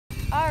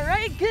All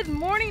right, good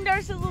morning,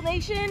 Darcizzle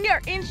Nation. We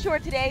are inshore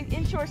today,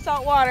 inshore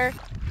saltwater.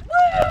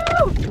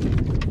 Woo!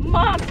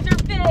 Monster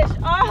fish,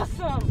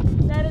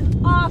 awesome. That is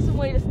an awesome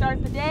way to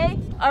start the day.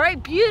 All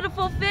right,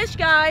 beautiful fish,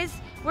 guys.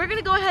 We're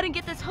gonna go ahead and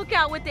get this hook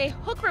out with a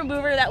hook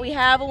remover that we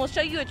have, and we'll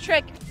show you a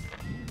trick.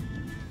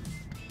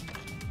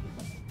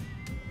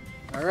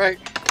 All right,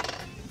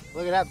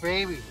 look at that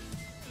baby.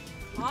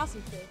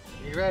 Awesome fish.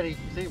 You ready?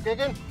 See him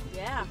kicking?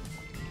 Yeah.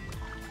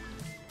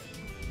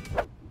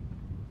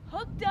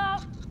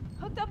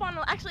 Hooked up on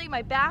actually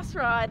my bass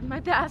rod, my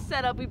bass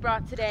setup we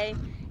brought today,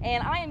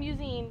 and I am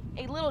using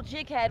a little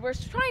jig head. We're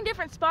trying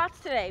different spots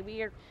today.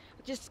 We are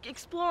just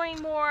exploring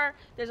more.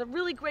 There's a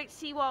really great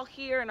seawall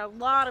here and a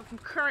lot of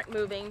current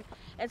moving,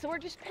 and so we're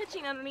just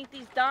pitching underneath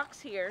these docks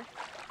here,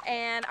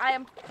 and I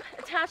am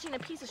attaching a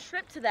piece of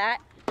shrimp to that,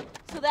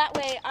 so that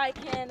way I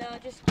can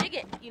just jig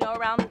it, you know,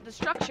 around the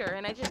structure.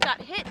 And I just got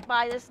hit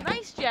by this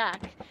nice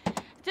jack.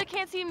 Still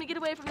can't seem to get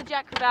away from the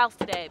jack crevalles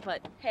today,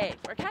 but hey,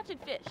 we're catching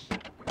fish.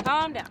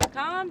 Calm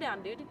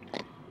down, dude.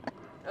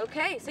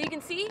 Okay, so you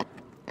can see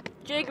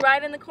jig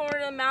right in the corner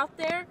of the mouth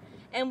there,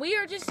 and we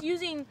are just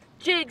using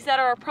jigs that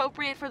are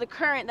appropriate for the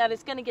current that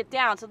is going to get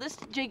down. So this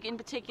jig in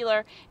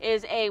particular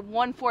is a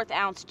 1/4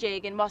 ounce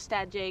jig and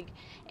mustad jig,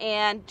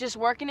 and just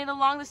working it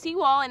along the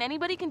seawall. And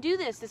anybody can do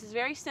this. This is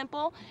very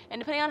simple,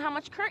 and depending on how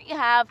much current you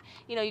have,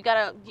 you know, you got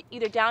to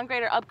either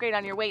downgrade or upgrade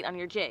on your weight on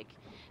your jig.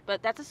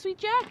 But that's a sweet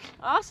jack.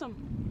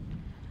 Awesome.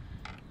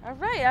 All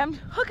right, I'm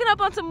hooking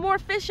up on some more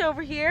fish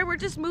over here. We're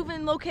just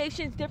moving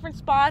locations, different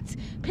spots,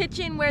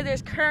 pitching where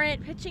there's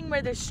current, pitching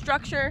where there's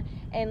structure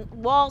and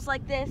walls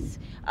like this.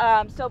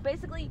 So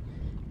basically,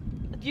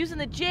 using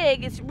the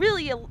jig is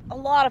really a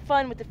lot of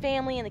fun with the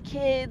family and the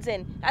kids.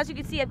 And as you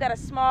can see, I've got a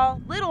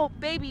small little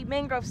baby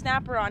mangrove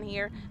snapper on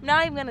here. I'm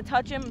not even gonna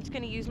touch him. I'm just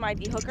gonna use my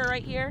dehooker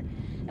right here.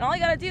 And all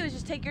you gotta do is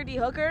just take your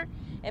dehooker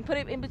and put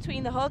it in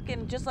between the hook,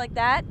 and just like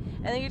that,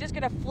 and then you're just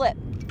gonna flip.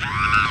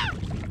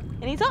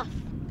 And he's off.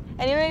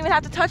 And you don't even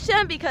have to touch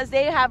them because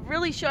they have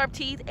really sharp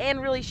teeth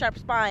and really sharp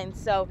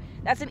spines. So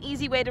that's an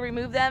easy way to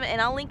remove them,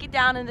 and I'll link it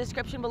down in the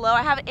description below.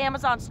 I have an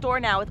Amazon store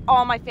now with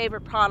all my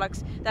favorite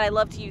products that I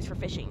love to use for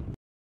fishing.